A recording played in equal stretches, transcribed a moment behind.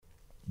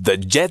The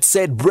Jet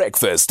Set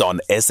Breakfast on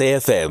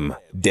SAFM.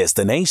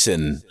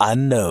 Destination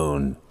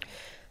unknown.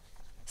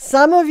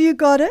 Some of you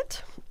got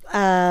it.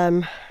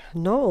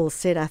 Noel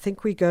said, I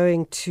think we're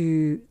going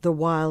to the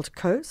Wild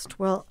Coast.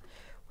 Well,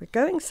 we're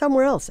going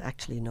somewhere else,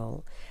 actually,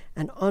 Noel.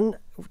 And on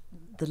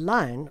the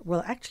line,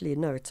 well, actually,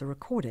 no, it's a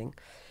recording.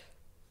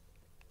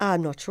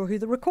 I'm not sure who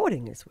the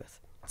recording is with.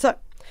 So,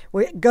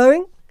 we're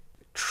going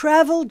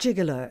Travel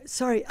Gigolo.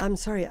 I'm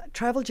sorry.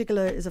 Travel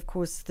Gigolo is, of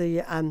course,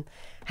 the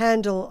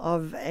handle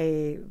of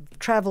a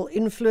travel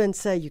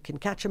influencer. You can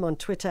catch him on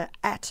Twitter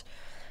at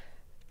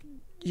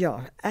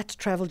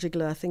Travel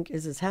Gigolo, I think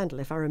is his handle,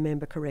 if I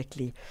remember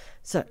correctly.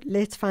 So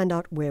let's find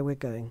out where we're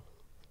going.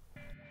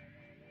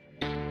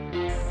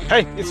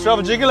 Hey, it's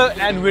Travel Gigolo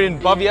and we're in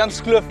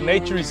Baviaanskloof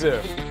Nature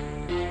Reserve.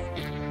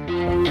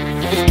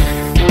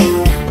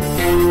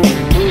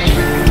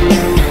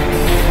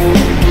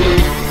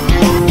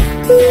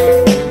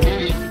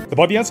 The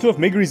Baviaanskloof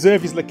Mega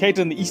Reserve is located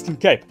in the Eastern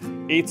Cape.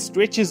 It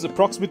stretches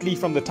approximately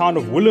from the town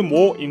of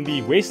Willemore in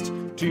the west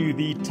to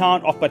the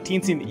town of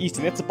Patense in the east,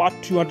 and that's about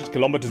 200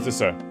 kilometers or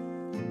so.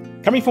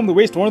 Coming from the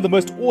west, one of the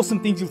most awesome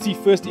things you'll see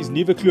first is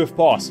Nieuwekloof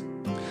Pass.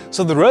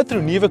 So the road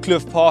through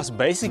Nieuwekloof Pass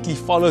basically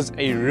follows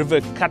a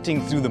river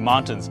cutting through the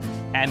mountains,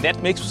 and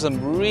that makes for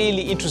some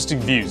really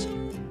interesting views.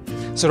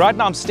 So right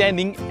now I'm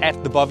standing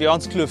at the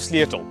Baviaanskloof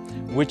Sleutel,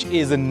 which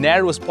is the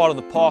narrowest part of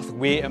the path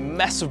where a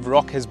massive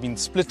rock has been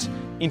split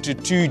into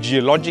two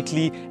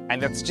geologically,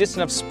 and that's just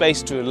enough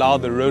space to allow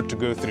the road to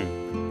go through.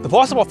 The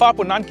pass is about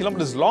 5.9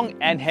 kilometers long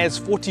and has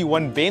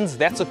 41 bends.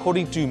 That's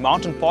according to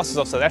Mountain Passes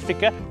of South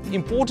Africa.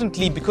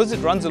 Importantly, because it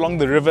runs along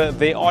the river,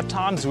 there are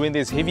times when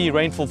there's heavy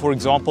rainfall, for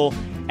example,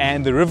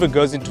 and the river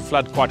goes into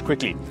flood quite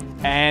quickly.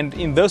 And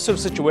in those sort of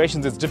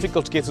situations, it's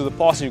difficult to get through the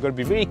pass, so you've got to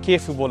be very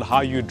careful about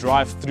how you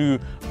drive through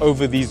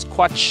over these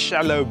quite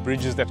shallow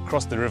bridges that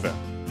cross the river.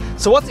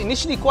 So what's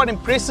initially quite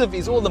impressive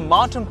is all the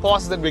mountain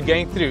passes that we're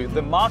going through.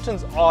 The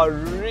mountains are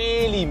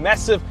really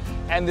massive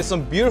and there's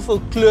some beautiful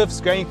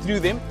kloofs going through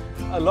them.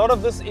 A lot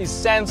of this is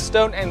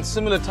sandstone and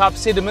similar type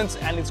sediments,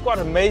 and it's quite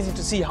amazing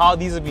to see how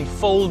these have been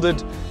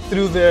folded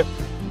through the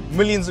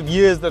millions of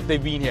years that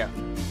they've been here.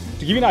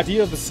 To give you an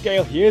idea of the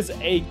scale, here's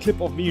a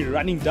clip of me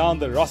running down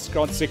the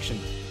Rosskrant section.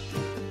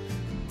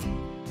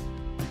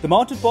 The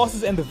mountain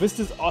passes and the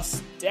vistas are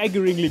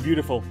staggeringly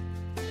beautiful.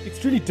 It's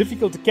truly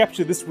difficult to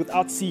capture this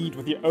without seeing it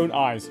with your own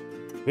eyes.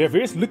 There are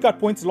various lookout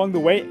points along the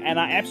way, and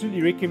I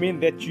absolutely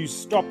recommend that you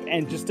stop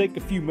and just take a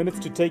few minutes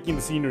to take in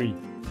the scenery.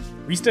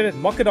 We stayed at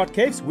Mokkedot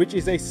Caves, which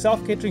is a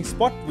self-catering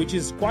spot which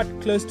is quite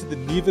close to the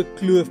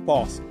Nieuwekloof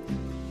Pass.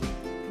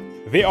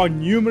 There are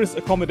numerous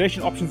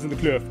accommodation options in the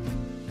kloof.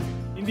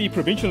 In the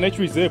Provincial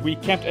Nature Reserve, we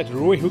camped at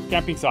Rooi Hoek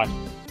camping site.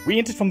 We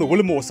entered from the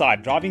Willemore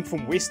side, driving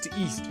from west to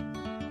east.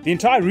 The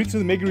entire route to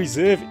the Mega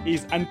Reserve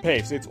is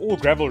unpaved, so it's all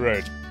gravel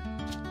road.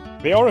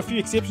 There are a few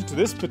exceptions to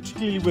this,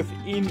 particularly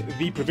within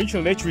the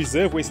Provincial Nature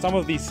Reserve where some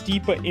of the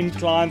steeper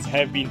inclines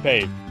have been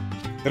paved.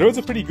 The roads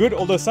are pretty good,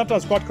 although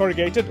sometimes quite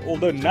corrugated,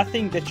 although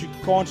nothing that you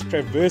can't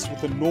traverse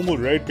with a normal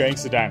road going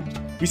sedan.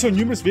 We saw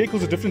numerous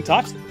vehicles of different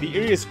types. The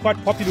area is quite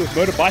popular with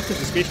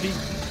motorbikers especially.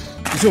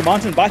 We saw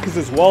mountain bikers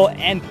as well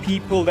and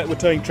people that were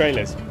towing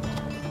trailers.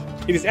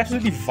 It is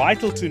absolutely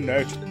vital to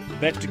note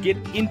that to get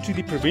into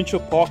the provincial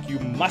park you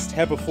must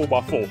have a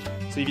 4x4.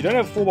 So if you don't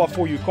have a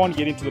 4x4 you can't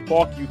get into the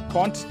park, you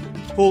can't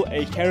pull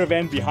a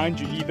caravan behind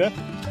you either.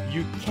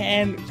 You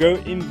can go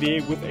in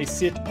there with a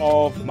set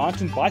of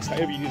mountain bikes,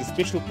 however you need a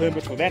special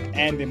permit for that,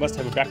 and they must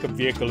have a backup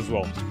vehicle as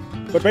well.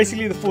 But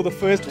basically for the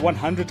first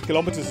 100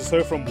 kilometers or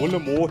so from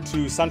Willemore to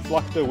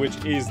Sunvlakte,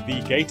 which is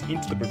the gate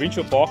into the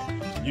provincial park,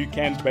 you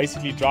can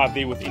basically drive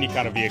there with any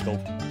kind of vehicle.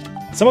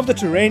 Some of the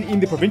terrain in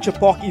the provincial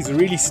park is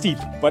really steep,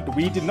 but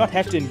we did not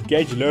have to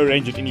engage low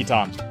range at any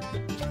time.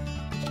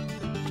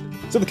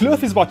 So the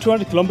kloof is about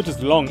 200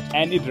 kilometers long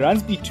and it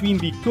runs between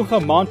the Kruger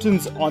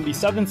Mountains on the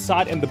southern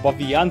side and the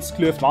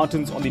Baviaanskloof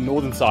Mountains on the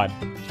northern side.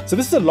 So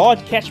this is a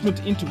large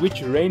catchment into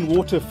which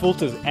rainwater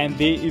filters, and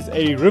there is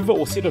a river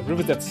or set of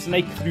rivers that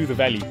snake through the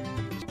valley.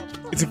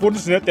 It's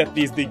important to note that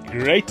there's the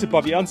Greater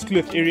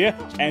Baviaanskloof area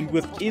and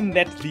within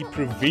that the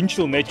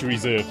Provincial Nature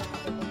Reserve.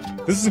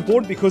 This is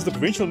important because the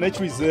Provincial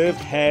Nature Reserve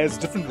has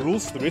different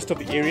rules to the rest of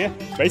the area.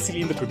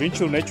 Basically in the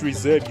Provincial Nature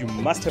Reserve you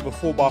must have a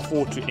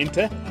 4x4 to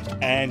enter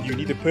and you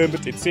need a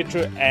permit,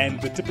 etc.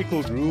 And the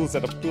typical rules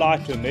that apply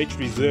to a nature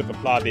reserve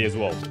apply there as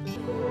well.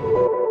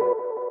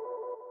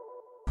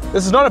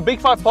 This is not a big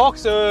five park,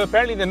 so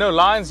apparently there are no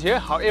lions here.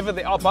 However,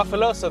 there are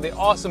buffalo, so there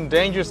are some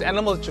dangerous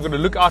animals that you're going to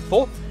look out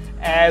for,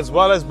 as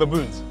well as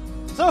baboons.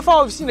 So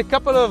far we've seen a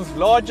couple of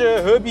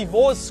larger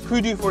herbivores,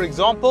 kudu for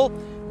example.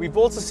 We've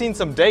also seen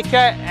some duiker,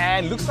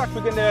 and looks like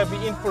we're going to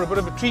be in for a bit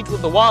of a treat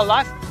with the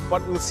wildlife,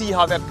 but we'll see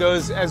how that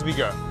goes as we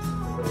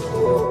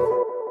go.